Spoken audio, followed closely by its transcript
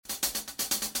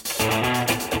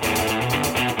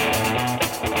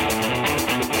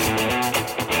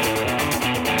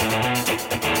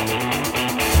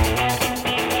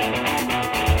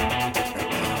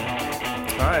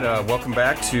welcome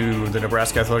back to the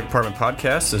Nebraska Athletic Department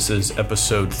podcast. This is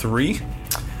episode 3.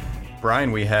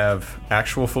 Brian, we have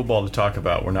actual football to talk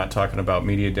about. We're not talking about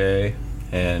media day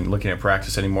and looking at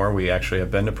practice anymore. We actually have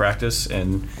been to practice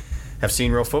and have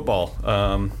seen real football.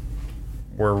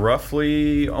 We're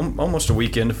roughly almost a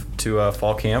week into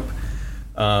fall camp.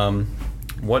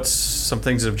 What's some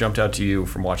things that have jumped out to you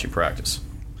from watching practice?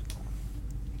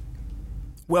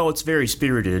 Well, it's very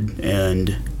spirited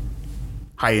and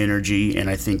high energy, and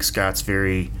I think Scott's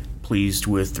very pleased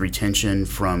with the retention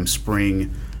from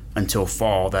spring until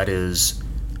fall. That is,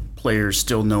 players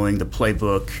still knowing the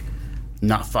playbook,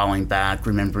 not falling back,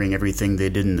 remembering everything they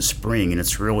did in the spring, and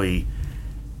it's really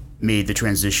made the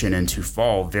transition into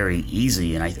fall very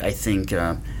easy. And I think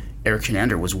Eric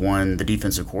Chenander was the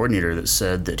defensive coordinator, that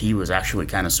said that he was actually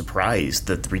kind of surprised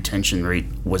that the retention rate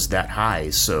was that high.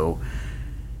 So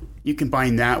you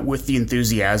combine that with the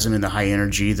enthusiasm and the high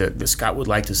energy that Scott would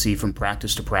like to see from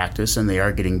practice to practice, and they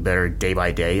are getting better day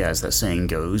by day, as that saying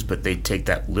goes, but they take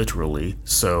that literally.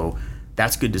 So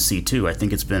that's good to see, too. I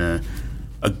think it's been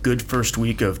a good first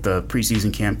week of the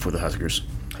preseason camp for the Huskers.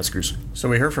 So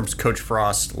we heard from Coach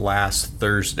Frost last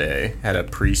Thursday at a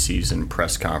preseason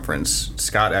press conference.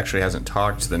 Scott actually hasn't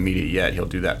talked to the media yet. He'll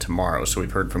do that tomorrow. So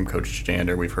we've heard from Coach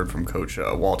Jander, we've heard from Coach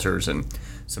Walters, and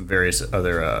some various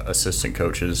other assistant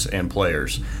coaches and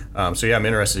players. I'm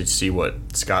interested to see what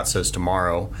Scott says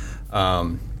tomorrow.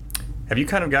 Have you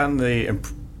kind of gotten the,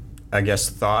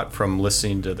 thought from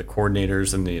listening to the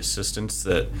coordinators and the assistants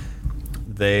that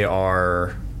they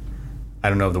are, I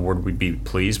don't know if the word would be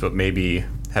pleased, but maybe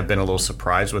have been a little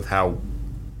surprised with how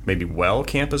maybe well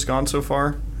camp has gone so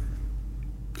far?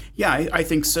 Yeah, I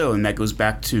think so, and that goes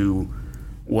back to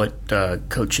what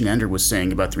Coach Chenander was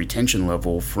saying about the retention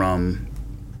level from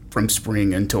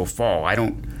spring until fall. I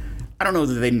don't know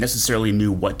that they necessarily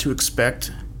knew what to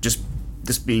expect, just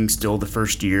this being still the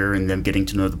first year and them getting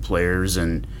to know the players,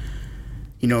 and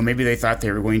maybe they thought they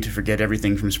were going to forget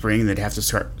everything from spring and they'd have to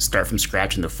start from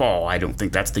scratch in the fall. I don't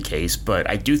think that's the case, but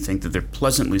I do think that they're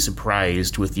pleasantly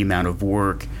surprised with the amount of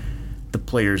work the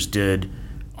players did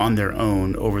on their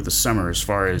own over the summer, as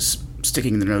far as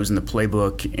sticking their nose in the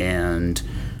playbook. And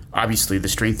obviously the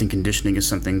strength and conditioning is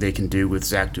something they can do with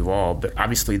Zach Duvall, but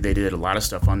obviously they did a lot of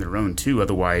stuff on their own too.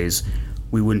 Otherwise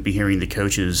we wouldn't be hearing the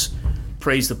coaches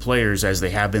praise the players as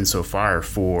they have been so far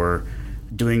for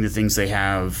doing the things they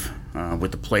have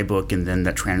with the playbook, and then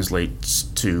that translates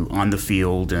to on the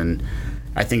field, and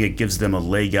I think it gives them a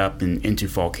leg up into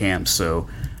fall camp. So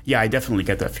yeah, I definitely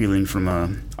get that feeling from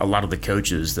a lot of the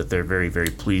coaches, that they're very, very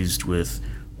pleased with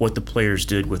what the players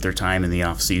did with their time in the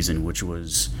off season, which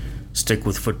was stick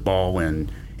with football and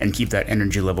keep that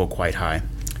energy level quite high.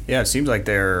 Yeah, it seems like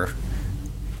they're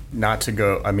not to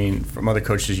go, from other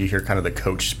coaches you hear kind of the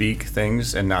coach speak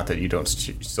things, and not that you don't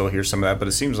still hear some of that, but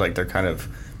it seems like they're kind of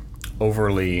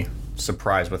overly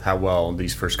surprised with how well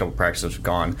these first couple practices have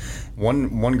gone.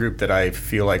 One group that I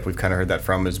feel like we've kind of heard that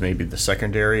from is maybe the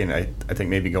secondary, and I think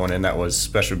maybe going in that was,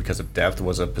 especially because of depth,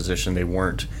 was a position they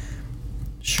weren't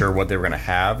sure what they were going to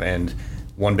have. And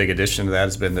one big addition to that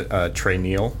has been Trey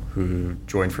Neal, who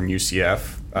joined from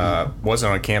UCF.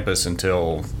 Wasn't on campus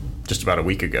until just about a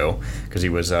week ago because he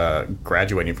was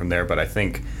graduating from there, but I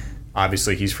think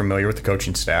obviously he's familiar with the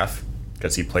coaching staff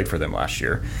because he played for them last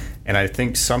year. And I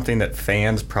think something that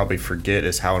fans probably forget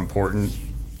is how important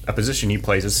a position he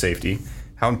plays is safety,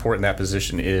 how important that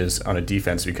position is on a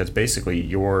defense, because basically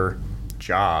your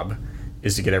job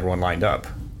is to get everyone lined up.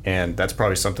 And that's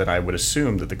probably something I would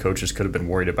assume that the coaches could have been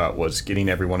worried about, was getting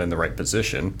everyone in the right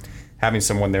position. Having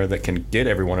someone there that can get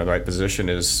everyone in the right position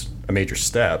is a major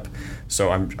step.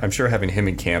 So I'm sure having him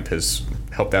in camp has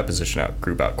helped that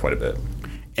group out quite a bit.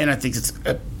 And I think it's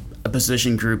a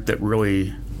position group that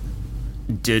really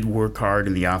did work hard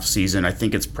in the off season. I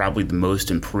think it's probably the most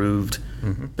improved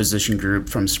position group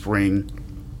from spring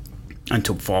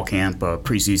until fall camp,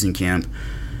 preseason camp.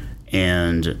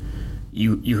 And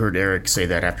you heard Eric say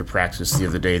that after practice the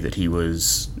other day, that he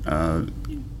was, I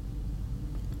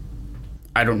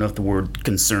don't know if the word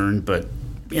concerned, but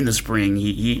in the spring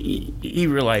he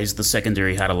realized the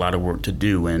secondary had a lot of work to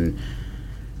do, and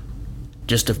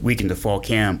just a week into fall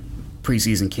camp,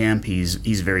 preseason camp, he's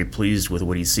very pleased with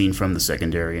what he's seen from the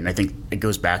secondary. And I think it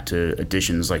goes back to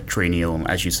additions like Trey Neal,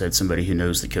 as you said, somebody who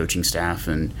knows the coaching staff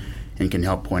and can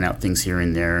help point out things here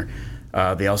and there.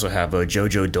 They also have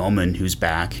JoJo Dolman, who's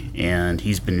back, and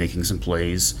he's been making some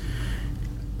plays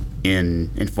in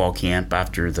fall camp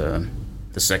after the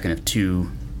second of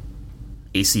 2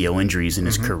 ACL injuries in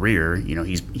his career.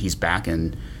 He's back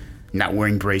and not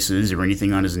wearing braces or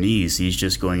anything on his knees. He's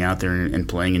just going out there and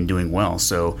playing and doing well.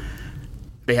 So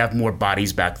they have more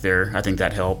bodies back there. I think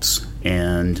that helps,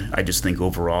 and I just think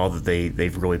overall that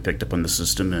they've really picked up on the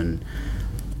system. And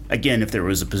again, if there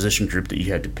was a position group that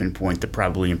you had to pinpoint that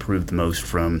probably improved the most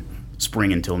from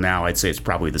spring until now, I'd say it's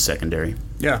probably the secondary.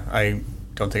 Yeah, I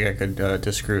don't think I could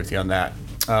disagree with you on that.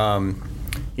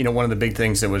 One of the big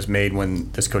things that was made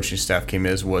when this coaching staff came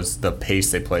in was the pace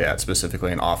they play at,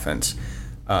 specifically in offense.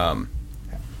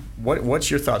 What's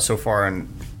your thought so far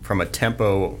on from a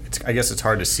tempo? I guess it's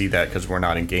hard to see that because we're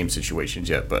not in game situations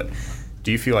yet, but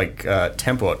do you feel like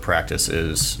tempo at practice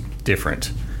is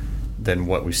different than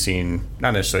what we've seen,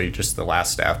 not necessarily just the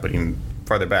last staff, but even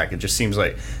farther back? It just seems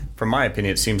like, from my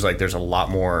opinion, it seems like there's a lot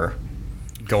more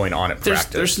going on at practice.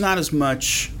 There's not as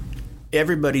much.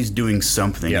 Everybody's doing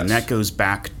something, yes. And that goes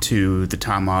back to the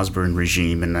Tom Osborne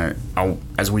regime. And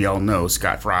as we all know,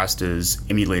 Scott Frost is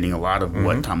emulating a lot of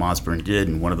what Tom Osborne did,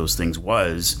 and one of those things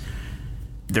was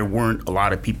there weren't a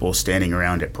lot of people standing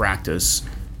around at practice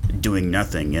doing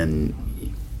nothing.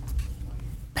 And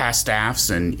past staffs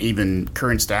and even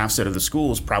current staffs out of the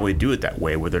schools probably do it that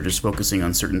way, where they're just focusing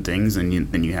on certain things, and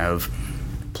then you have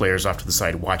players off to the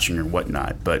side watching or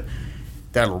whatnot. But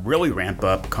that'll really ramp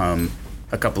up come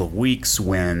a couple of weeks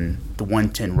when the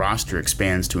 110 roster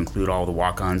expands to include all the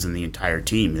walk-ons and the entire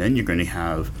team. Then you're going to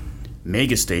have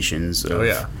mega stations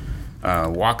of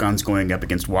walk-ons going up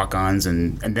against walk-ons,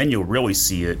 and then you'll really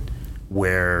see it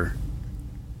where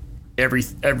every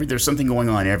there's something going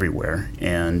on everywhere.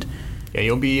 And yeah,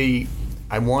 you'll be,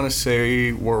 I want to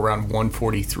say we're around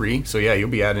 143. So yeah, you'll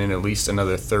be adding at least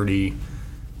another 30,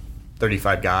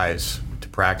 35 guys to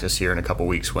practice here in a couple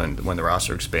weeks when the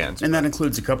roster expands. And that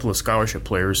includes a couple of scholarship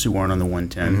players who aren't on the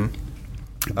 110.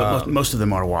 But most of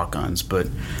them are walk-ons. But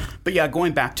yeah,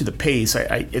 going back to the pace,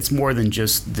 it's more than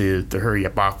just the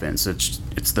hurry-up offense.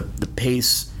 It's the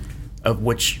pace of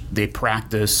which they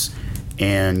practice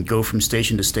and go from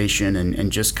station to station,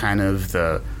 and just kind of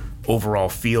the overall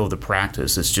feel of the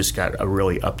practice. It's just got a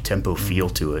really up-tempo feel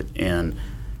to it. And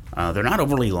they're not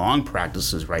overly long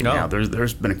practices right now.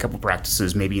 There's been a couple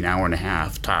practices, maybe an hour and a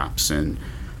half tops, and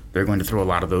they're going to throw a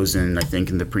lot of those in, I think,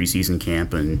 in the preseason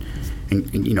camp, and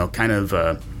kind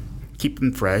of keep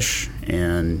them fresh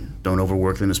and don't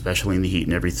overwork them, especially in the heat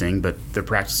and everything. But they're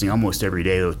practicing almost every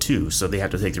day, though, too, so they have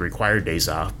to take the required days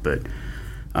off. But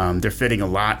they're fitting a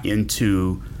lot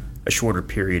into a shorter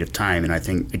period of time, and I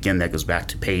think, again, that goes back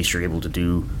to pace. You're able to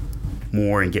do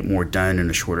more and get more done in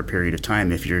a shorter period of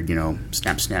time if you're,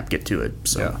 snap, get to it.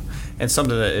 So. Yeah. And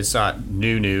something that it's not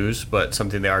new news, but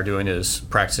something they are doing is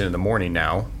practicing in the morning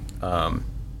now.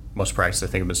 Most practice, I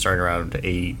think, have been starting around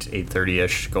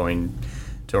 8:30ish, going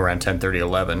to around 10:30,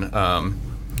 11. I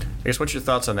guess what's your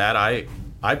thoughts on that?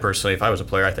 I personally, if I was a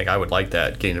player, I think I would like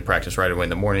that, getting to practice right away in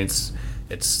the mornings.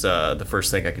 It's the first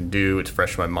thing I can do. It's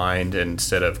fresh in my mind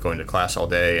instead of going to class all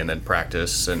day and then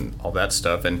practice and all that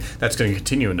stuff. And that's going to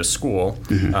continue into school.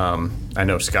 I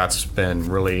know Scott's been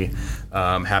really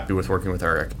happy with working with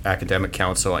our academic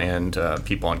council and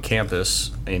people on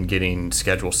campus in getting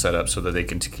schedules set up so that they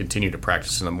can continue to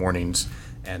practice in the mornings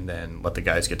and then let the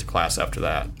guys get to class after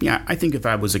that. Yeah, I think if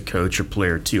I was a coach or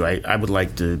player too, I would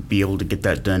like to be able to get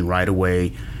that done right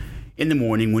away in the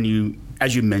morning when you,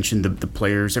 as you mentioned, the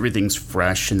players, everything's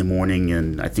fresh in the morning,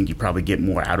 and I think you probably get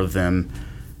more out of them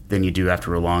than you do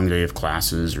after a long day of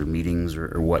classes or meetings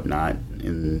or whatnot.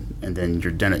 And then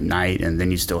you're done at night, and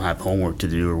then you still have homework to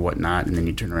do or whatnot, and then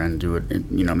you turn around and do it.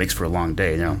 And, it makes for a long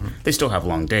day. They still have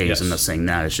long days. Yes. I'm not saying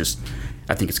that. It's just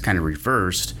I think it's kind of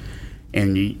reversed,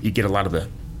 and you get a lot of the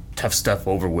tough stuff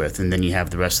over with, and then you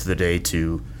have the rest of the day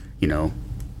to,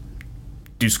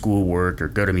 do schoolwork or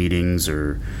go to meetings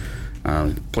or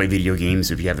play video games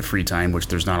if you have the free time, which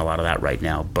there's not a lot of that right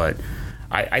now. But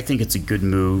I think it's a good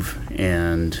move,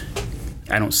 and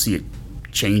I don't see it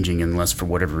changing unless for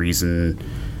whatever reason,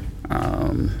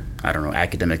 I don't know,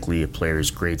 academically a player's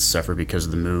grades suffer because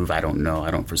of the move. I don't know.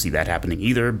 I don't foresee that happening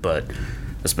either, but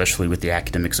especially with the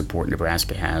academic support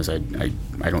Nebraska has, I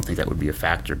don't think that would be a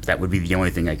factor. That would be the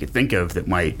only thing I could think of that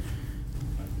might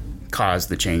cause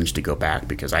the change to go back,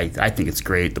 because I think it's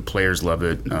great. The players love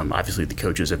it. Obviously, the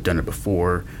coaches have done it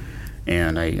before,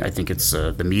 and I think it's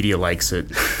the media likes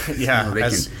it. Yeah,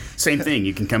 same thing.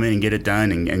 You can come in and get it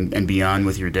done and be on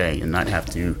with your day and not have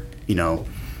to,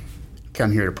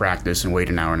 come here to practice and wait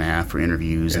an hour and a half for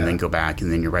interviews and then go back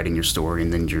and then you're writing your story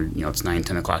and then you're, it's 9,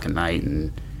 10 o'clock at night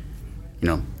and,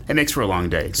 it makes for a long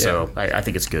day. So I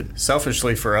think it's good.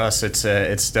 Selfishly for us, it's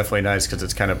definitely nice because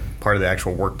it's kind of part of the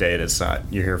actual work day. It's not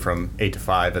you're here from 8 to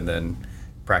 5 and then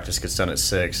practice gets done at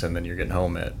 6 and then you're getting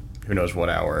home at who knows what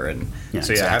hour. And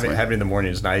so exactly. having in the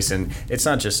morning is nice. And it's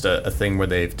not just a thing where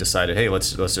they've decided, hey,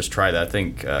 let's just try that. I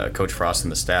think Coach Frost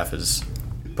and the staff has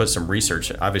put some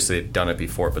research. Obviously, they've done it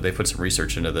before, but they put some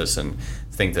research into this and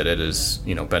think that it is,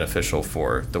 beneficial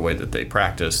for the way that they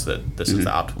practice. That this is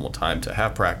the optimal time to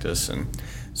have practice, and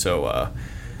so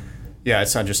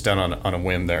it's not just done on a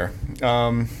whim there.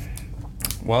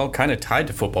 Well, kind of tied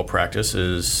to football practice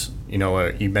is,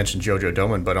 you mentioned JoJo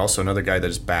Doman, but also another guy that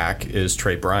is back is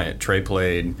Trey Bryant. Trey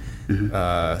played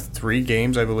 3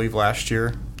 games, I believe, last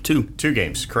year. 2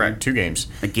 games, correct? 2 games.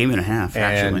 A game and a half,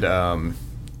 actually. And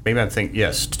maybe I think,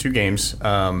 yes, 2 games.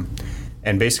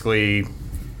 And basically,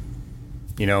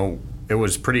 it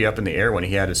was pretty up in the air when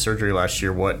he had his surgery last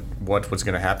year, what was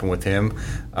going to happen with him.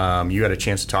 You had a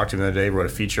chance to talk to him the other day, wrote a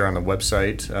feature on the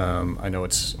website. I know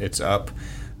it's up.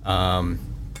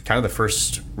 Kind of the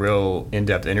first real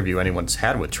in-depth interview anyone's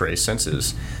had with Trey since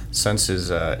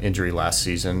his injury last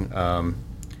season.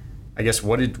 I guess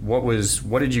what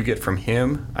did you get from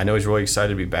him? I know he's really excited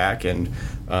to be back, and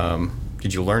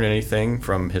did you learn anything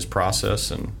from his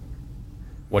process and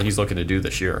what he's looking to do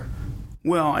this year?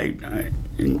 Well,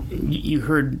 you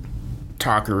heard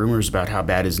talk or rumors about how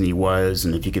bad his knee was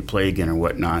and if he could play again or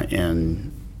whatnot,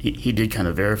 and he did kind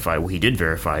of verify. Well, he did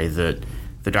verify that.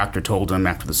 The doctor told him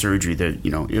after the surgery that,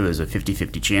 it was a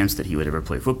 50-50 chance that he would ever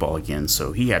play football again.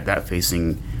 So he had that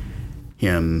facing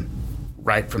him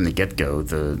right from the get-go,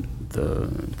 the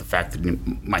fact that he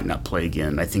might not play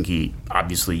again. I think he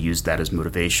obviously used that as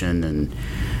motivation, and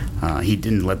he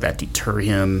didn't let that deter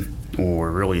him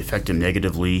or really affect him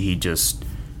negatively. He just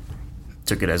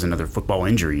took it as another football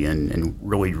injury and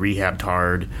really rehabbed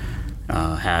hard.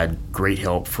 Had great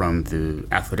help from the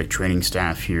athletic training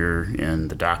staff here and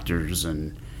the doctors,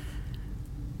 and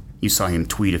you saw him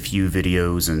tweet a few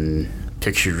videos and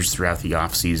pictures throughout the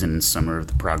offseason and summer of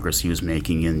the progress he was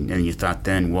making, and you thought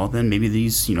then maybe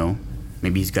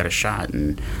maybe he's got a shot.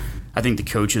 And I think the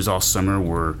coaches all summer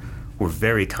were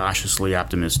very cautiously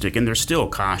optimistic, and they're still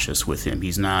cautious with him.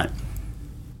 He's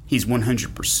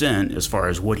 100% as far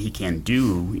as what he can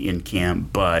do in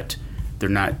camp, but they're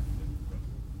not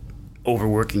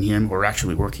overworking him or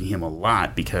actually working him a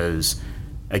lot because,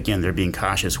 again, they're being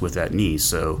cautious with that knee.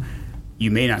 So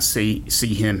you may not see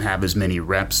him have as many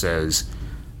reps as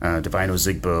Divino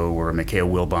Zigbo or a Mikhail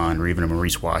Wilbon or even a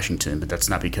Maurice Washington, but that's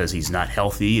not because he's not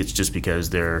healthy. It's just because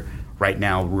they're right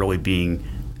now really being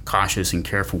cautious and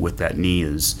careful with that knee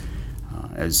as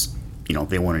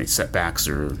they want any setbacks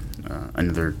or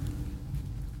another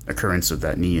occurrence of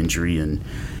that knee injury. And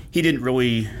he didn't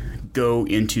really go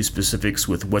into specifics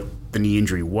with what the knee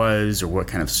injury was or what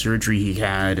kind of surgery he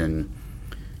had, and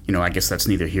I guess that's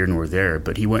neither here nor there,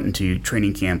 but he went into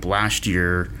training camp last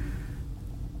year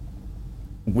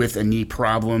with a knee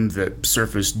problem that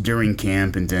surfaced during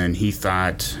camp, and then he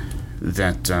thought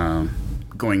that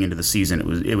going into the season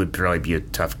it would probably be a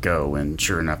tough go, and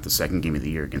sure enough, the second game of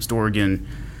the year against Oregon,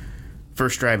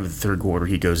 first drive of the third quarter,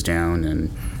 he goes down and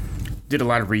did a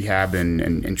lot of rehab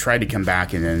and tried to come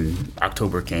back, and then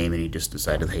October came and he just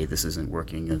decided, hey, this isn't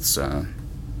working.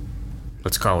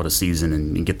 Let's call it a season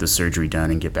and get the surgery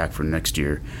done and get back for next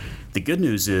year. The good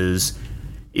news is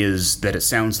that it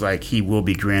sounds like he will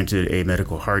be granted a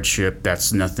medical hardship.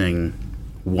 That's nothing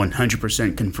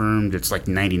 100% confirmed. It's like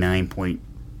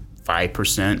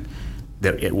 99.5%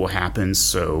 that it will happen.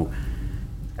 So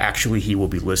actually, he will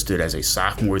be listed as a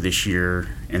sophomore this year,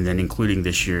 and then including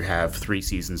this year, have 3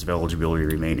 seasons of eligibility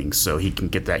remaining. So he can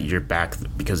get that year back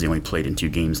because he only played in 2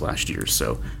 games last year.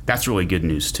 So that's really good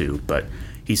news too. But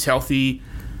he's healthy.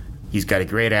 He's got a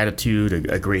great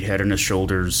attitude, a great head on his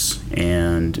shoulders,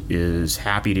 and is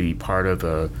happy to be part of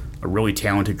a really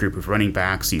talented group of running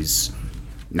backs. He's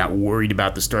not worried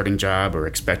about the starting job or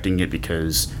expecting it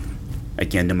because,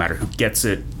 again, no matter who gets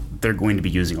it, they're going to be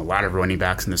using a lot of running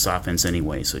backs in this offense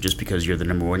anyway. So just because you're the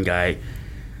number 1 guy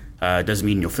doesn't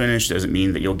mean you'll finish, doesn't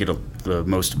mean that you'll get the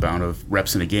most amount of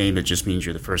reps in a game. It just means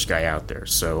you're the first guy out there.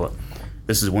 So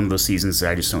this is one of those seasons that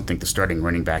I just don't think the starting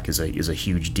running back is a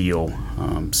huge deal.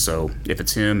 So if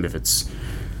it's him, if it's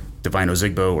Divino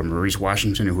Zigbo or Maurice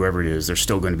Washington or whoever it is, there's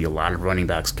still going to be a lot of running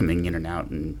backs coming in and out,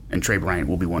 and Trey Bryant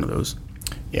will be one of those.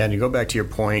 Yeah, and you go back to your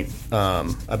point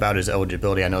about his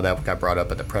eligibility. I know that got brought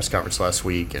up at the press conference last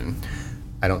week, and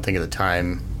I don't think at the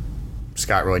time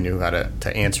Scott really knew how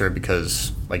to answer it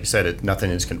because, like you said,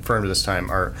 nothing is confirmed at this time.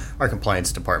 Our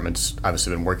compliance department's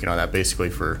obviously been working on that. Basically,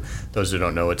 for those who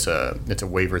don't know, it's a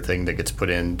waiver thing that gets put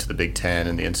into the Big Ten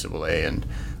and the NCAA, and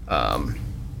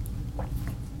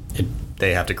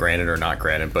they have to grant it or not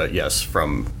grant it. But yes,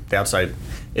 from the outside,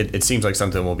 it seems like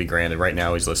something will be granted. Right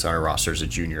now, he's listed on our roster as a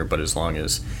junior, but as long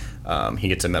as he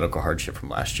gets a medical hardship from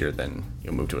last year, then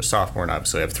he'll move to a sophomore and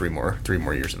obviously have three more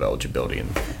years of eligibility, and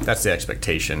that's the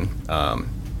expectation.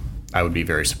 I would be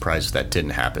very surprised if that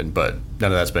didn't happen, but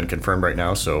none of that's been confirmed right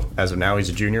now. So as of now, he's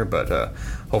a junior, but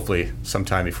hopefully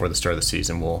sometime before the start of the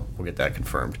season, we'll get that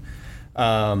confirmed.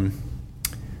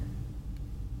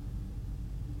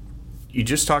 You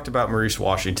just talked about Maurice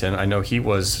Washington. I know he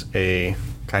was a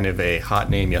kind of a hot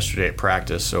name yesterday at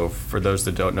practice. So for those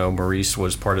that don't know, Maurice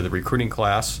was part of the recruiting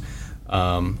class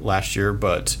last year,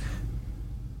 but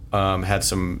had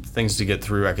some things to get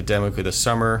through academically this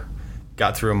summer.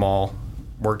 Got through them all,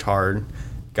 worked hard,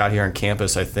 got here on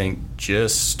campus. I think he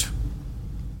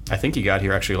got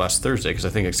here actually last Thursday, because I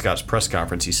think at Scott's press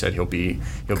conference he said he'll be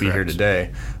here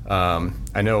today.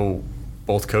 I know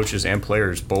both coaches and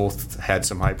players both had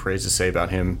some high praise to say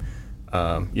about him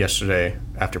yesterday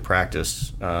after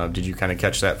practice. Did you kind of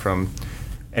catch that from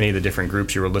any of the different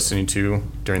groups you were listening to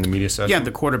during the media session? Yeah,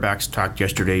 the quarterbacks talked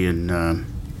yesterday, and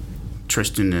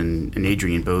Tristan and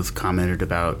Adrian both commented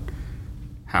about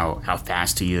how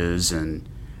fast he is, and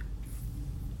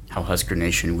how Husker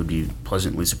Nation would be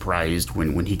pleasantly surprised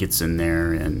when he gets in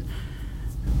there. And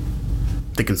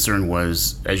the concern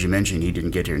was, as you mentioned, he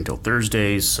didn't get here until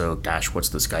Thursday, so gosh, what's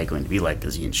this guy going to be like?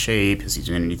 Is he in shape? Is he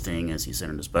doing anything? Has he sat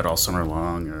in his bed all summer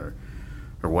long or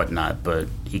whatnot? But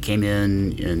he came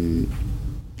in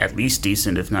at least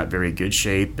decent, if not very good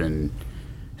shape, and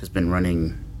has been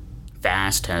running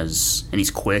fast, and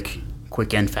he's quick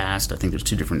and fast. I think there's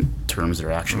two different terms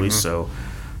there actually. Mm-hmm. So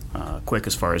quick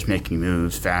as far as making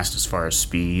moves, fast as far as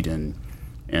speed,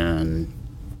 and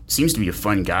seems to be a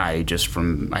fun guy. Just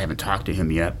from, I haven't talked to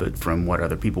him yet, but from what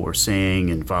other people were saying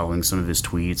and following some of his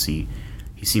tweets, he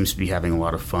seems to be having a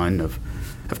lot of fun.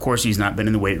 Of course, he's not been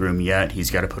in the weight room yet.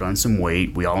 He's got to put on some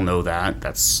weight. We all know that.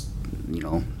 That's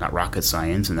not rocket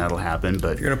science, and that'll happen.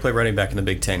 But if you're going to play running back in the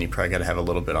Big Ten, you probably got to have a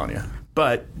little bit on you.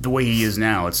 But the way he is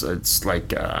now, it's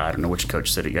like I don't know which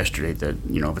coach said it yesterday, that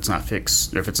if it's not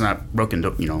fixed, or if it's not broken,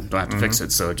 don't have to fix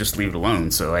it. So just leave it alone.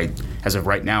 So as of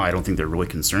right now, I don't think they're really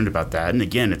concerned about that. And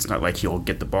again, it's not like he'll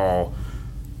get the ball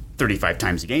 35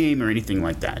 times a game or anything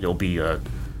like that. It'll be a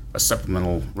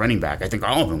supplemental running back. I think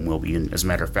all of them will be. And as a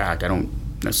matter of fact, I don't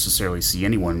necessarily see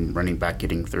anyone running back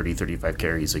getting 30, 35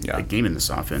 carries a game in this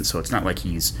offense. So it's not like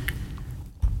he's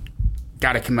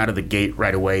got to come out of the gate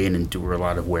right away and endure a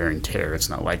lot of wear and tear. It's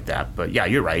not like that. But yeah,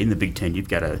 you're right. In the Big Ten, you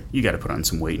got to put on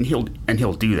some weight, and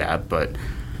he'll do that. But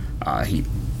he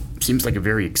seems like a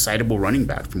very excitable running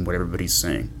back from what everybody's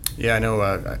saying. Yeah, I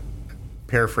know.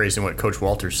 Paraphrasing what Coach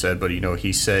Walters said, but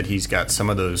he said he's got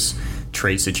some of those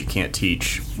traits that you can't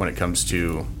teach when it comes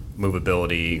to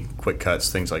movability, quick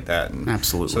cuts, things like that. And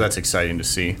absolutely. So that's exciting to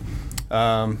see.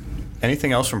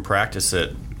 Anything else from practice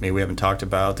that maybe we haven't talked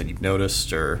about that you've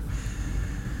noticed, or?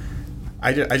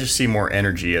 I just see more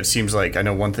energy. It seems like, I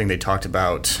know one thing they talked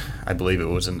about, I believe it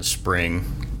was in the spring,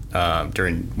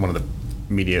 during one of the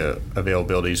media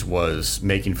availabilities, was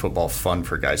making football fun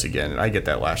for guys again. And I get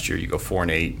that last year. You go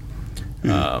 4-8.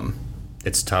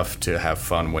 It's tough to have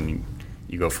fun when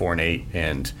you go 4-8,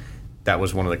 and that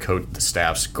was one of the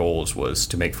staff's goals, was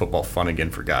to make football fun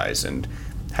again for guys and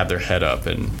have their head up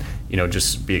and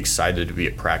just be excited to be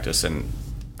at practice. And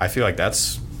I feel like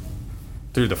that's,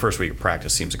 through the first week of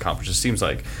practice, seems accomplished. It seems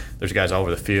like there's guys all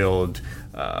over the field,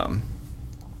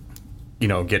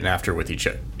 getting after with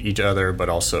each other, but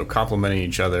also complimenting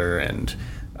each other, and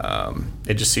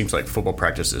it just seems like football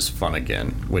practice is fun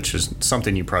again, which is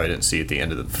something you probably didn't see at the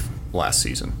end of the last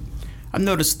season. I've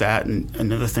noticed that, and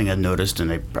another thing I've noticed,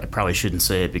 and I probably shouldn't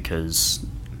say it because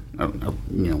I'll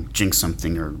jinx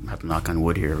something or have to knock on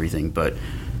wood here, everything, but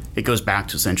it goes back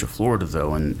to Central Florida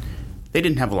though, and they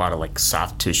didn't have a lot of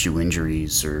soft tissue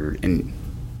injuries, and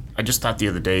I just thought the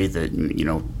other day that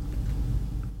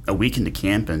a week into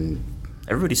camp and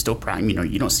everybody's still prime.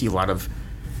 You don't see a lot of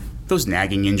those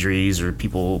nagging injuries or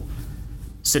people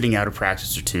sitting out of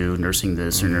practice or two, nursing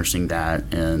this or nursing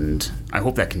that, and I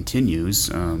hope that continues.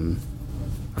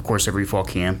 Of course, every fall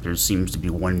camp there seems to be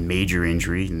one major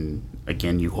injury, and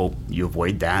again, you hope you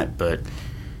avoid that, but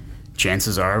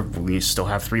chances are we still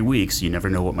have 3 weeks. You never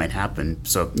know what might happen.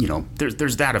 So,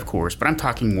 there's that, of course, but I'm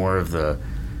talking more of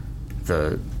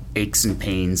the aches and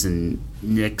pains and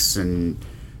nicks and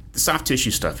the soft tissue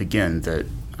stuff, again, that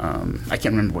I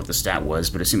can't remember what the stat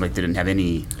was, but it seemed like they didn't have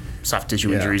any soft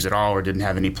tissue injuries at all, or didn't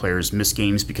have any players miss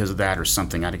games because of that or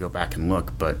something. I had to go back and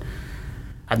look, but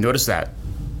I've noticed that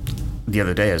the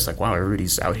other day. I was like, wow,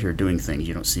 everybody's out here doing things.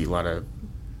 You don't see a lot of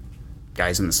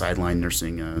guys on the sideline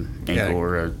nursing an ankle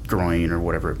or a groin or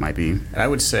whatever it might be. And I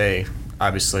would say,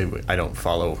 obviously, I don't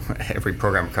follow every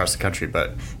program across the country,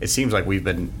 but it seems like we've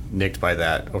been nicked by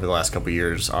that over the last couple of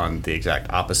years on the exact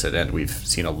opposite end. We've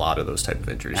seen a lot of those type of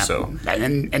injuries. So,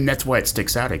 and that's why it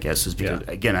sticks out, I guess, is because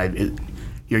again,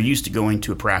 you're used to going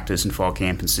to a practice in fall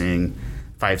camp and seeing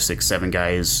 5, 6, 7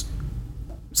 guys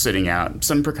sitting out,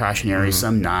 some precautionary,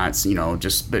 some not,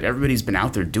 but everybody's been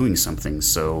out there doing something.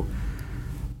 So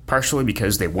partially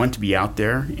because they want to be out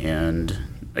there, and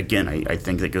again, I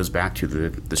think that goes back to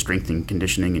the strength and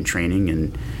conditioning and training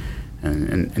and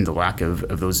the lack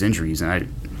of those injuries.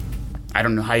 And I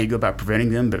don't know how you go about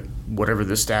preventing them, but whatever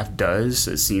this staff does,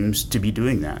 it seems to be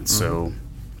doing that. So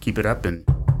keep it up. And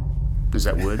is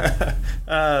that wood?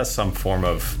 Some form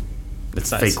of it's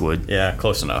fake wood. Yeah,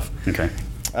 close enough. Okay.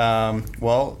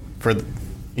 Well,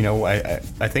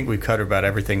 I think we've covered about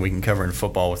everything we can cover in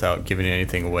football without giving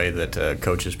anything away that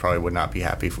coaches probably would not be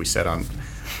happy if we said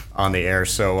on the air.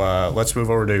 So let's move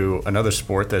over to another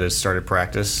sport that has started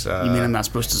practice. You mean I'm not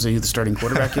supposed to say who the starting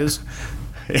quarterback is?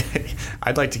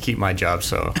 I'd like to keep my job,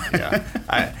 so yeah.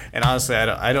 And honestly,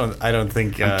 I don't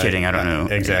think. I'm kidding. I don't know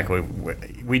exactly.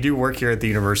 We do work here at the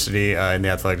university in the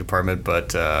athletic department,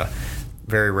 but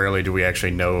very rarely do we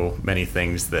actually know many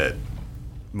things that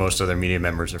most other media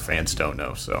members or fans don't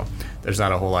know. So there's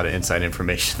not a whole lot of inside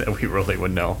information that we really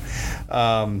would know.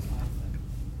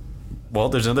 Well,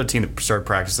 there's another team that started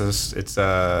practices. It's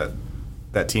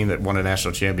that team that won a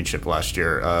national championship last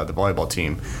year, the volleyball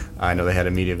team. I know they had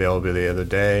a media availability the other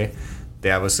day.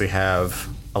 They obviously have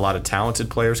a lot of talented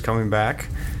players coming back.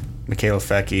 Michaela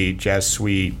Fecky, Jazz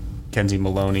Sweet, Kenzie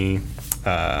Maloney,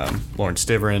 Lauren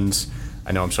Stivrins.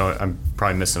 I know I'm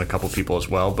probably missing a couple people as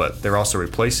well, but they're also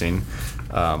replacing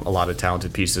a lot of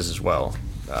talented pieces as well.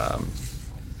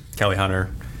 Kelly Hunter,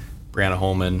 Brianna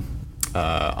Holman,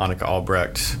 Annika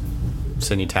Albrecht,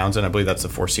 Sydney Townsend. I believe that's the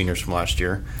 4 seniors from last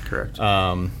year. Correct.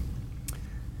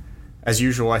 As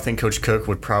usual, I think Coach Cook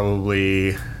would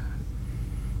probably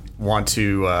want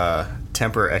to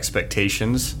temper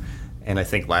expectations. And I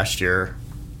think last year,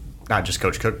 not just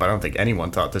Coach Cook, but I don't think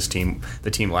anyone thought the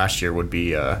team last year would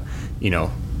be,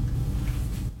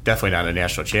 definitely not a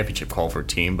national championship caliber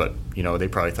team, but, they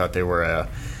probably thought they were a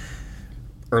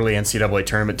early NCAA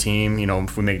tournament team.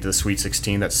 If we make it to the Sweet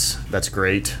 16, that's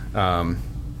great.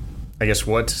 I guess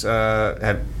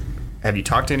have you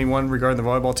talked to anyone regarding the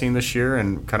volleyball team this year,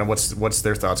 and kind of what's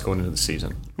their thoughts going into the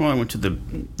season? Well, I went to the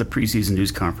preseason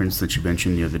news conference that you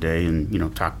mentioned the other day,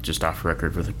 and talked just off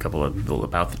record with a couple of people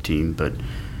about the team. But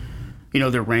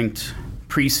they're ranked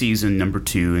preseason number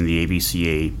 2 in the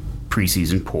AVCA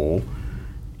preseason poll,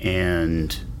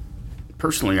 and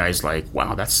personally, I was like,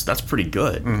 wow, that's pretty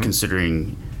good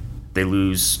considering they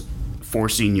lose 4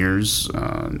 seniors,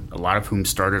 a lot of whom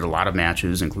started a lot of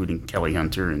matches, including Kelly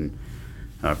Hunter and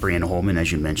Brianna Holman,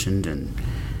 as you mentioned. And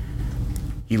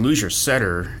you lose your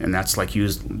setter, and that's like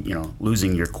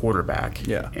losing your quarterback.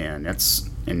 Yeah. And that's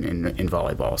in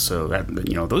volleyball. So that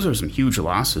those are some huge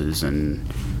losses,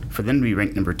 and for them to be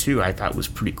ranked number 2, I thought was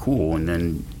pretty cool. And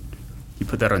then you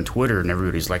put that on Twitter, and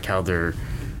everybody's like, how they're,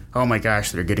 oh my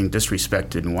gosh, they're getting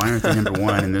disrespected, and why aren't they number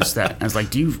 1, and this, that. And I was like,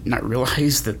 do you not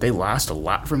realize that they lost a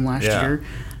lot from last year?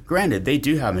 Granted, they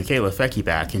do have Michaela Fecky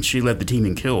back, and she led the team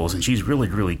in kills, and she's really,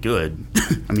 really good.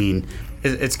 I mean,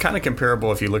 it's kind of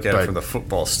comparable if you look at it from the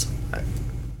football.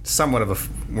 Somewhat of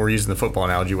we're using the football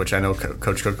analogy, which I know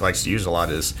Coach Cook likes to use a lot,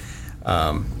 is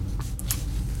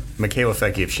Michaela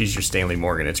Fecky. If she's your Stanley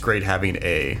Morgan, it's great having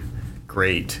a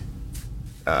great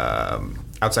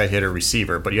outside hitter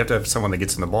receiver, but you have to have someone that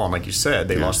gets in the ball. And like you said,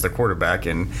 they lost their quarterback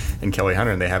in Kelly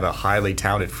Hunter, and they have a highly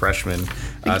talented freshman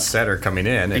setter coming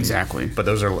in. And, exactly. But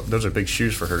those are big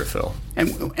shoes for her to fill.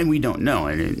 And we don't know.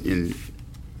 And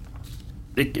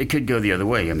it could go the other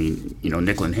way. I mean,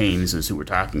 Nicklin Haynes is who we're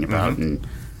talking about, and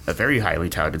a very highly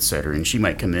touted setter, and she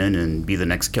might come in and be the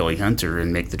next Kelly Hunter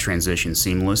and make the transition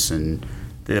seamless, and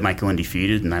they might go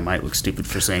undefeated, and I might look stupid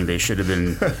for saying they should have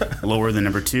been lower than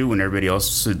number 2 when everybody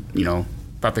else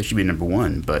thought they should be number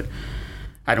 1. But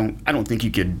I don't think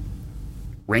you could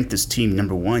rank this team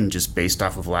number 1 just based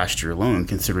off of last year alone,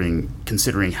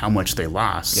 considering how much they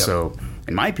lost. Yep. So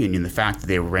in my opinion, the fact that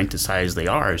they were ranked as high as they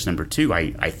are as number 2,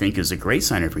 I think is a great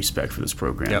sign of respect for this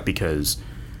program. Because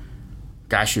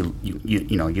gosh, you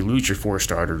lose your 4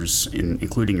 starters,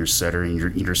 including your setter,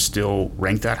 and you're still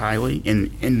ranked that highly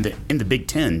in the Big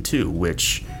Ten too,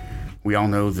 which we all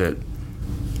know that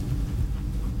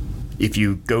if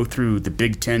you go through the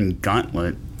Big Ten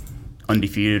gauntlet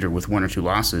undefeated or with 1 or 2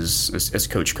 losses, as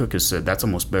Coach Cook has said, that's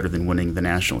almost better than winning the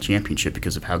national championship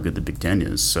because of how good the Big Ten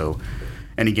is. So,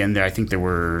 and again, I think there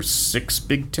were 6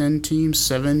 Big Ten teams,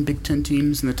 7 Big Ten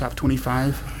teams in the top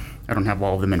 25. I don't have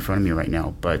all of them in front of me right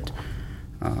now, but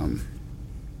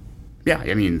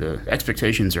I mean, the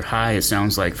expectations are high. It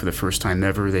sounds like for the first time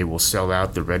ever, they will sell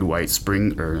out the red-white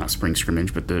not spring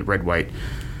scrimmage, but the red-white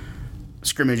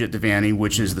scrimmage at Devaney,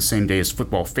 which is the same day as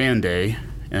Football Fan Day,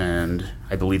 and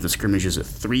I believe the scrimmage is at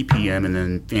 3 p.m., and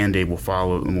then Fan Day will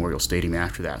follow at Memorial Stadium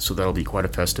after that. So that'll be quite a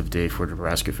festive day for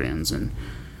Nebraska fans, and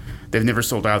they've never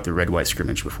sold out the red-white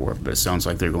scrimmage before, but it sounds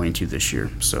like they're going to this year.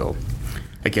 So,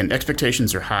 again,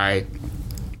 expectations are high.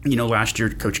 Last year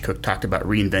Coach Cook talked about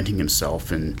reinventing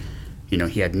himself, and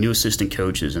he had new assistant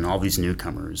coaches and all these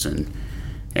newcomers, and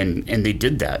they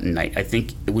did that. And I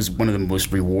think it was one of the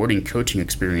most rewarding coaching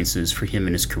experiences for him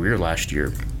in his career last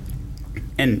year.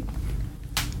 And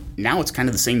now it's kind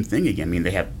of the same thing again. I mean,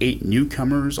 they have 8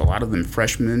 newcomers, a lot of them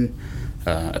freshmen,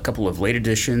 a couple of late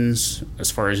additions as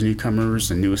far as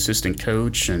newcomers, a new assistant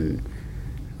coach, and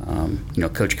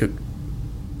Coach Cook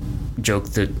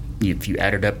joked that if you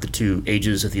added up the 2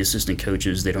 ages of the assistant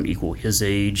coaches, they don't equal his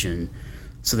age, and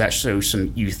so that shows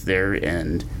some youth there.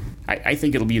 And I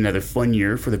think it'll be another fun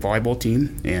year for the volleyball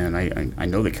team, and I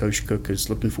know that Coach Cook is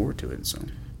looking forward to it. So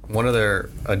one of their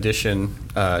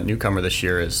newcomer this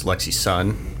year is Lexi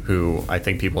Sun, who I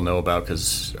think people know about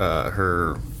because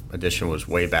her addition was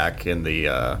way back in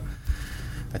the.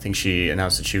 I think she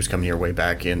announced that she was coming here way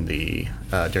back in the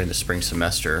during the spring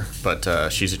semester.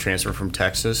 But she's a transfer from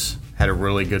Texas. Had a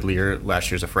really good year last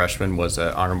year as a freshman. Was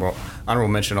an honorable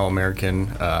mention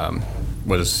All-American.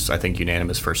 Was, I think,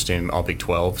 unanimous first team All Big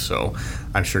 12. So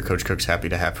I'm sure Coach Cook's happy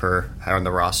to have her on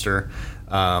the roster.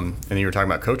 And then you were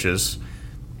talking about coaches.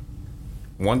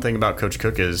 One thing about Coach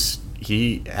Cook is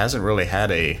he hasn't really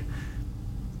had I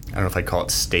don't know if I'd call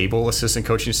it stable assistant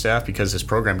coaching staff, because his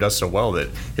program does so well that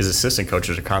his assistant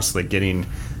coaches are constantly getting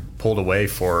pulled away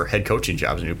for head coaching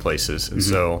jobs in new places. And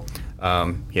so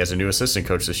he has a new assistant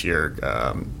coach this year,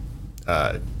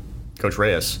 Coach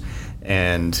Reyes.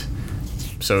 And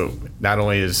so not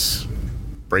only is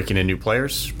breaking in new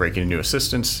players, breaking in new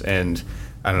assistants, and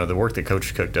I don't know, the work that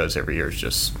Coach Cook does every year is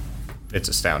just, it's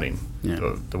astounding,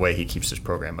 the way he keeps his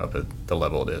program up at the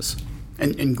level it is.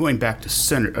 And going back to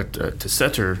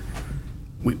Setter,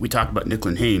 we talked about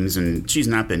Nicklin Hames, and she's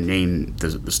not been named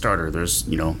the starter. There's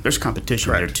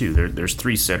competition there too. There's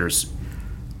 3 setters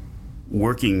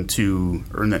working to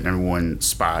earn that number 1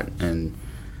 spot, and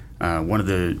one of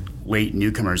the late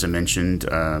newcomers I mentioned,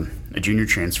 a junior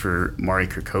transfer, Mari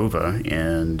Kirkova,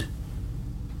 and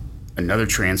another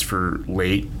transfer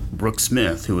late, Brooke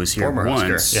Smith, who was here Former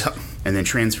once, Husker. and then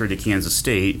transferred to Kansas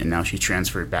State, and now she's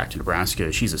transferred back to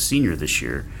Nebraska. She's a senior this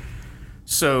year.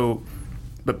 So,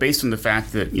 but based on the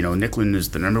fact that, Nicklin is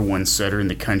the number 1 setter in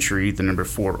the country, the number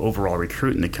 4 overall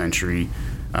recruit in the country,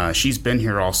 she's been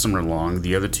here all summer long.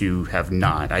 The other 2 have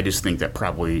not. I just think that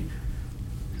probably,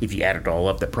 if you add it all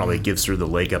up, that probably gives her the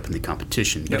leg up in the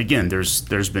competition. But again,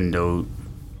 there's been no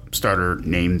starter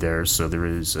named there, so there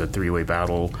is a 3-way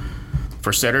battle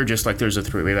for setter, just like there's a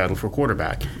 3-way battle for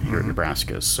quarterback here at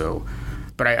Nebraska. So,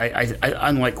 but I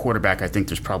unlike quarterback, I think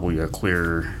there's probably a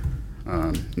clear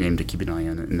name to keep an eye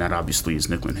on, and that obviously is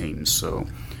Nicklin Hames. So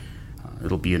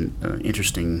it'll be an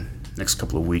interesting next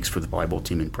couple of weeks for the volleyball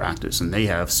team in practice, and they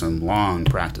have some long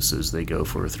practices. They go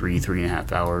for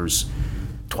 3.5 hours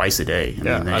twice a day. I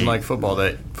mean, unlike football,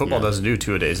 doesn't do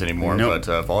 2-a-days anymore, but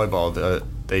volleyball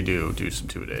they do some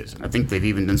 2-a-days. I think they've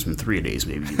even done some 3-a-days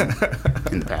maybe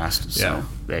in the past. So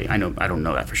I don't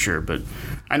know that for sure, but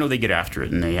I know they get after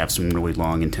it, and they have some really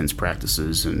long, intense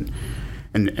practices, and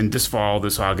this fall,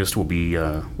 this August will be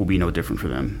no different for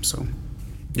them. So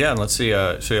yeah, and let's see.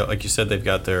 So like you said, they've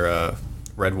got their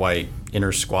red-white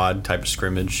inter squad type of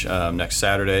scrimmage next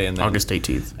Saturday, and then August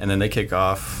 18th, and then they kick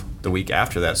off the week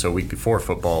after that, so a week before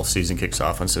football season kicks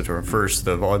off on September 1st.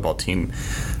 The volleyball team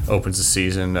opens the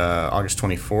season August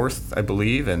 24th, I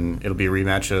believe, and it'll be a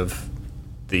rematch of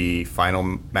the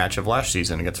final match of last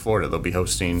season against Florida. They'll be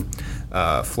hosting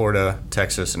Florida,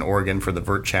 Texas, and Oregon for the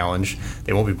Vert Challenge.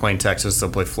 They won't be playing Texas.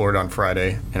 They'll play Florida on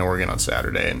Friday and Oregon on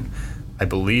Saturday, and I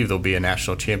believe there'll be a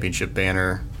national championship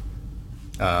banner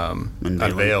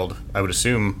unveiled, I would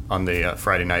assume, on the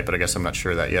Friday night, but I guess I'm not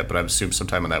sure of that yet. But I would assume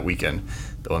sometime on that weekend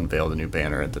they'll unveil the new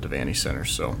banner at the Devaney Center.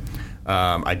 So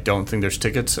I don't think there's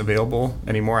tickets available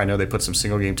anymore. I know they put some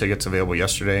single game tickets available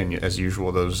yesterday, and as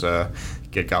usual, those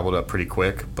get gobbled up pretty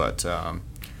quick. But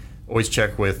always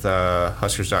check with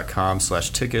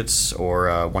Huskers.com/tickets or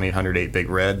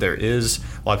 1-800-8-BIG-RED. There is, a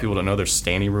lot of people don't know, there's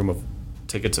standing room of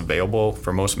tickets available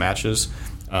for most matches.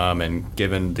 And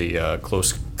given the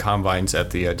close confines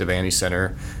at the Devaney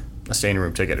Center, a standing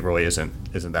room ticket really isn't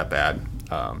that bad.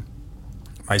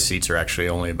 My seats are actually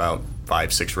only about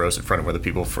 5-6 rows in front of where the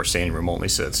people for standing room only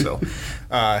sit. So,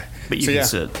 but you can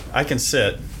sit. I can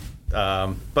sit.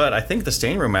 But I think the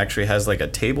standing room actually has like a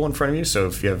table in front of you, so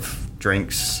if you have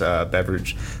drinks,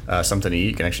 beverage, something to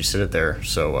eat, you can actually sit it there.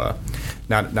 So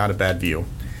not a bad view.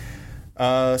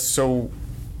 So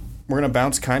We're going to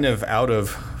bounce kind of out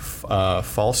of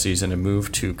fall season and move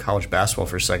to college basketball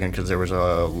for a second, because there was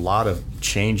a lot of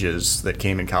changes that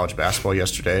came in college basketball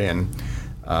yesterday. And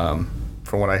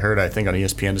from what I heard, I think on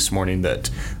ESPN this morning, that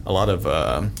a lot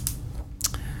of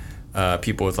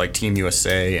people with like Team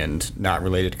USA and not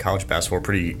related to college basketball were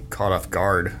pretty caught off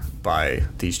guard by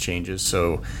these changes.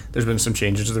 So there's been some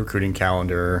changes to the recruiting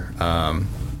calendar,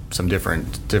 some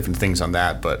different things on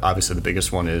that. But obviously the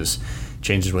biggest one is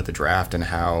changes with the draft and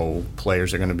how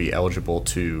players are going to be eligible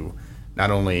to not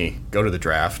only go to the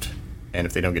draft and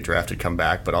if they don't get drafted come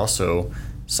back, but also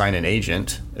sign an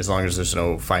agent, as long as there's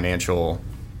no financial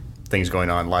things going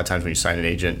on. A lot of times when you sign an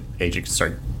agent can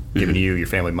start giving you your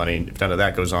family money. If none of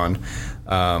that goes on,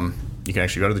 you can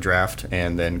actually go to the draft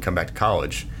and then come back to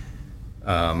college.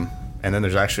 And then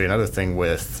there's actually another thing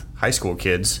with high school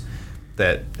kids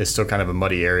that is still kind of a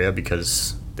muddy area,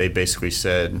 because they basically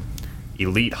said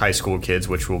elite high school kids,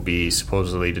 which will be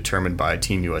supposedly determined by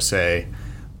Team USA,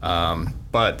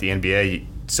 but the NBA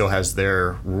still has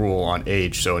their rule on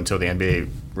age. So until the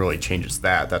NBA really changes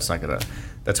that's kind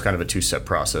of a two-step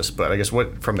process. But I guess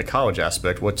from the college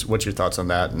aspect, what's your thoughts on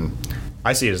that? And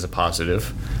I see it as a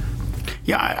positive.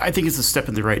 Yeah, I think it's a step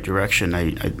in the right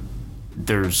direction.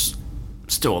 There's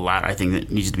still a lot I think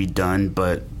that needs to be done,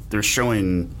 but they're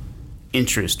showing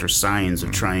interest or signs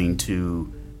of trying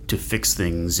to fix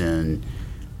things. And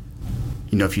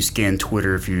if you scan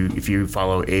Twitter, if you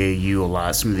follow AAU a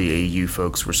lot, some of the AAU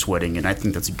folks were sweating, and I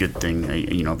think that's a good thing.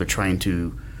 They're trying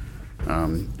to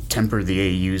temper the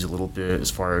AAUs a little bit as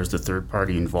far as the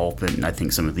third-party involvement, and I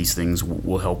think some of these things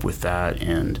will help with that.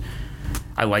 And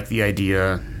I like the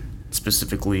idea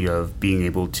specifically of being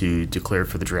able to declare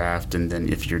for the draft, and then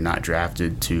if you're not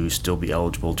drafted, to still be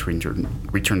eligible to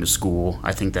return to school.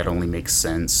 I think that only makes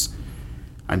sense.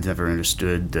 I've never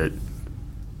understood that,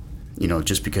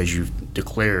 just because you've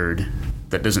declared,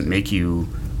 that doesn't make you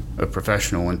a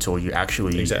professional until you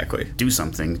actually do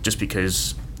something. Just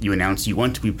because you announce you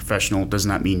want to be professional does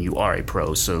not mean you are a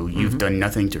pro. So you've done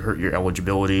nothing to hurt your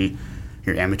eligibility,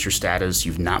 your amateur status.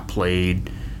 You've not played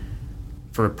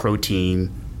for a pro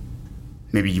team.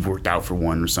 Maybe you've worked out for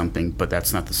one or something, but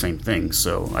that's not the same thing.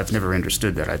 So I've never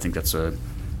understood that. I think that's a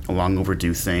long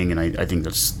overdue thing, and I think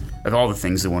that's, of all the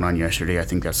things that went on yesterday, I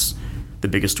think that's the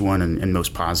biggest one and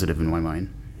most positive in my mind.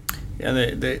 Yeah,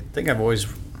 the thing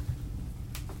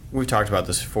we've talked about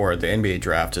this before, the NBA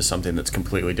draft is something that's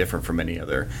completely different from any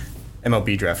other.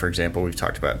 MLB draft, for example, we've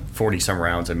talked about 40-some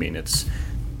rounds. I mean, it's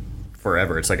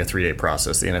forever. It's like a 3-day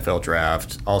process. The NFL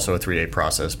draft, also a 3-day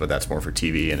process, but that's more for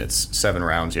TV, and it's 7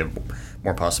 rounds. You have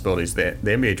more possibilities. The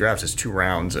NBA draft is 2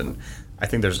 rounds, and I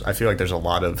feel like there's a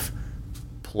lot of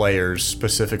players,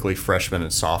 specifically freshmen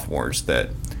and sophomores, that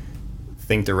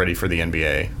think they're ready for the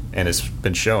NBA, and it's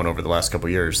been shown over the last couple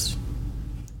of years.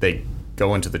 They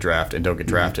go into the draft and don't get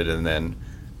drafted, and then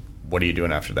what are you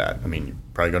doing after that? I mean, you're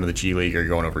probably going to the G League or you're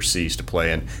going overseas to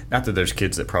play. And not that there's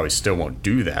kids that probably still won't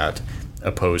do that,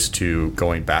 opposed to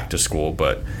going back to school,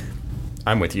 but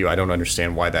I'm with you. I don't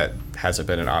understand why that hasn't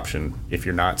been an option. If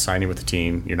you're not signing with the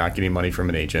team, you're not getting money from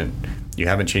an agent, you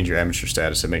haven't changed your amateur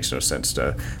status, it makes no sense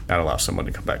to not allow someone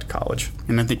to come back to college.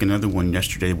 And I think another one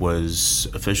yesterday was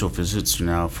official visits are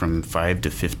now from 5 to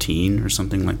 15 or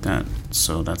something like that.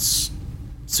 So that's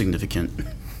significant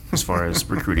as far as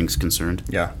recruiting is concerned.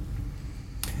 Yeah.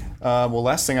 Well,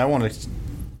 last thing I wanted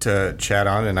to chat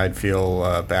on, and I'd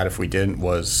feel bad if we didn't,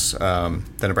 was the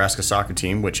Nebraska Soccer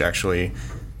team, which actually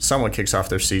somewhat kicks off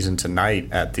their season tonight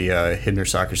at the Hibner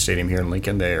Soccer Stadium here in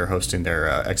Lincoln. They are hosting their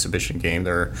exhibition game.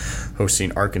 They're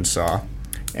hosting Arkansas,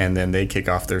 and then they kick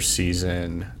off their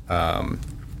season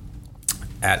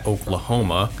at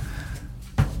Oklahoma,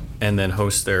 and then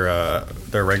host their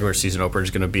regular season opener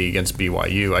is going to be against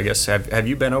BYU. I guess, have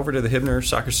you been over to the Hibner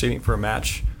Soccer Stadium for a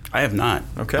match? I have not.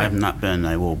 Okay. I have not been.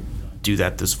 I will do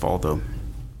that this fall, though.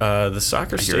 The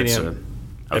soccer stadium, it's an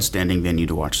outstanding venue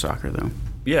to watch soccer, though.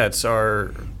 Yeah, it's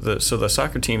the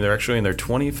soccer team. They're actually in their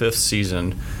 25th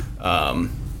season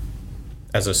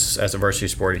as a varsity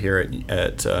sport here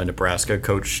at Nebraska.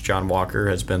 Coach John Walker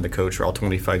has been the coach for all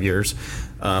 25 years.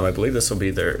 I believe this will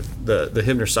be the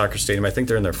Hibner Soccer Stadium. I think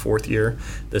they're in their 4th year.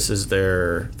 This is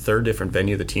their 3rd different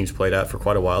venue the team's played at for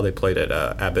quite a while. They played at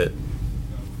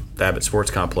the Abbott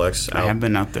Sports Complex. I have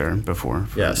been out there before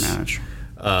for a match.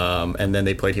 And then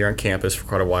they played here on campus for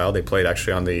quite a while. They played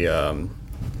actually on the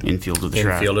infield of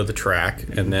the track.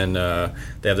 And then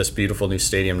they have this beautiful new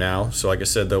stadium now. So like I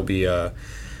said, there'll be the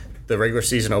regular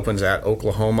season opens at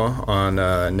Oklahoma on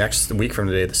next week from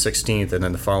today, the 16th, and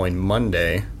then the following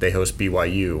Monday they host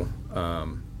BYU,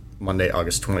 Monday,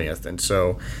 August 20th. And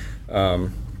so I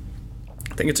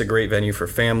think it's a great venue for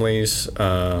families.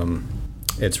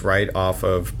 It's right off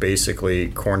of basically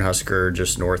Cornhusker,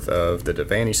 just north of the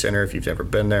Devaney Center, if you've never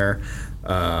been there.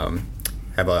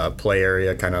 Have a play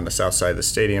area kind of on the south side of the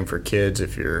stadium for kids.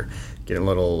 If you're getting a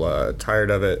little tired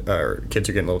of it, or kids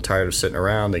are getting a little tired of sitting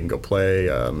around, they can go play.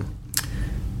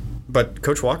 But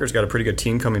Coach Walker's got a pretty good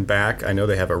team coming back. I know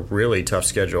they have a really tough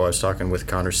schedule. I was talking with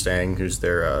Connor Stang, who's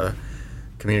their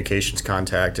communications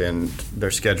contact, and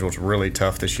their schedule's really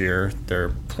tough this year. They're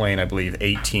playing, I believe,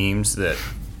 8 teams that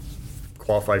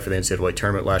qualified for the NCAA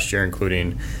tournament last year,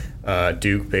 including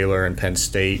Duke, Baylor, and Penn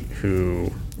State,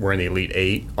 who were in the Elite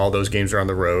 8. All those games are on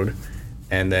the road.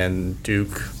 And then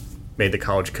Duke made the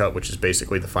College Cup, which is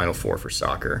basically the Final Four for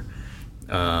soccer.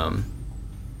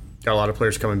 Got a lot of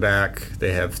players coming back.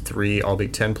 They have 3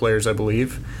 All-Big Ten players, I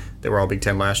believe. They were All-Big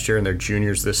Ten last year, and they're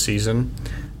juniors this season.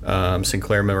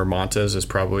 Sinclair Montes is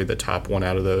probably the top one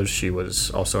out of those. She was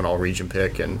also an All-Region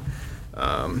pick and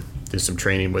did some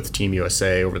training with Team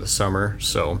USA over the summer.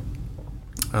 So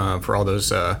for all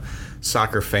those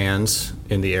soccer fans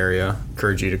in the area,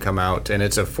 encourage you to come out. And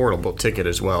it's an affordable ticket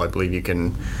as well. I believe you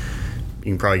can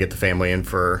probably get the family in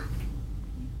for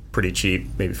pretty cheap,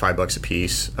 maybe $5 a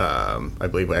piece. I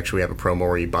believe we have a promo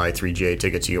where you buy 3 GA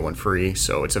tickets, you get 1 free.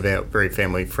 So it's a very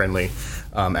family-friendly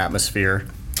atmosphere.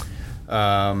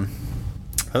 Other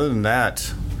than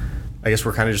that, I guess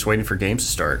we're kind of just waiting for games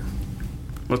to start.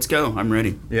 Let's go. I'm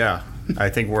ready. Yeah, I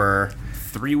think we're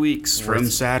 3 weeks from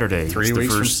Saturday. 3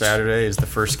 weeks from Saturday is the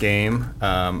first game.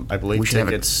 I believe we should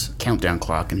tickets have a countdown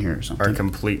clock in here or something. Are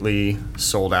completely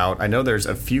sold out. I know there's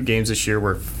a few games this year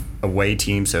where away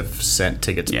teams have sent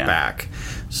tickets back.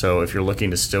 So if you're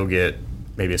looking to still get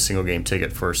maybe a single game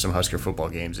ticket for some Husker football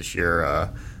games this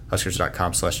year,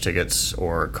 huskers.com/tickets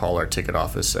or call our ticket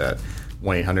office at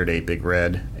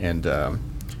 1-800-8-BIG-RED. And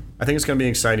I think it's going to be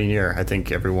an exciting year. I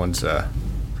think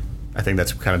I think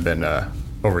that's kind of been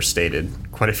overstated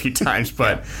quite a few times.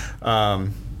 But I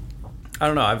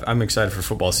don't know. I'm excited for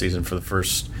football season for the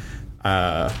first.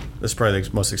 This is probably the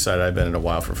most excited I've been in a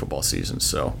while for football season.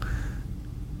 So.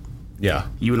 Yeah,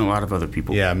 you and a lot of other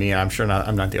people. Yeah, me. I'm sure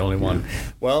I'm not the only one.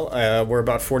 Well, we're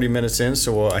about 40 minutes in,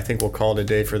 so I think we'll call it a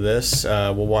day for this.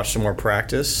 We'll watch some more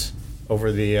practice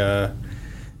over the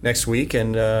next week,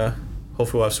 and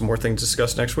hopefully we'll have some more things to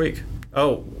discuss next week.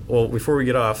 Oh, well, before we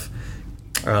get off,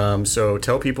 so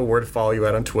tell people where to follow you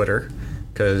at on Twitter,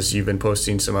 because you've been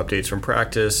posting some updates from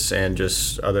practice and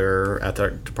just other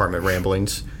athletic department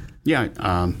ramblings. Yeah,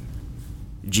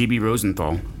 GB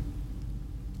Rosenthal.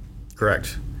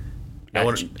 Correct. At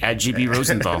GB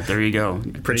Rosenthal. There you go.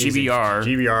 GBR.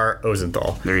 GBR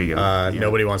Rosenthal. There you go.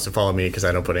 Nobody wants to follow me because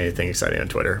I don't put anything exciting on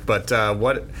Twitter. But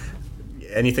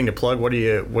anything to plug? What are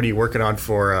you working on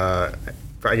for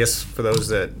I guess for those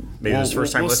that maybe this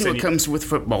first time listening? We'll see what comes with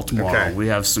football tomorrow. Okay. We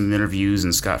have some interviews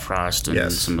and Scott Frost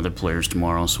and some other players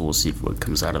tomorrow, so we'll see what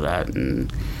comes out of that,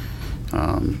 and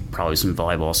probably some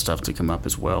volleyball stuff to come up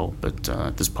as well. But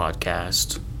this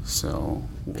podcast, so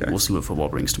we'll see what football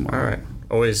brings tomorrow. All right.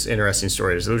 Always interesting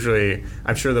stories. Usually,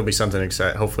 I'm sure there'll be something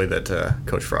exciting. Hopefully that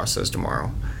Coach Frost says tomorrow.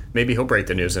 Maybe he'll break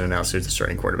the news and announce who the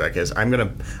starting quarterback is. I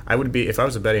would be, if I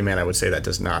was a betting man, I would say that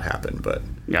does not happen. But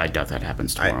yeah, I doubt that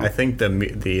happens tomorrow. I think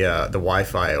the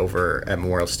Wi-Fi over at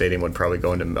Memorial Stadium would probably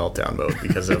go into meltdown mode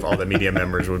because of all the media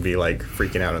members would be like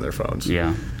freaking out on their phones.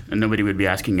 Yeah, and nobody would be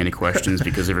asking any questions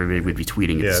because everybody would be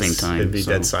tweeting at the same time. It'd be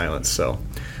dead silence. So.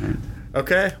 Right.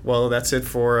 Okay, well, that's it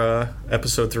for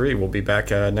episode 3. We'll be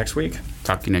back next week.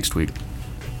 Talk to you next week.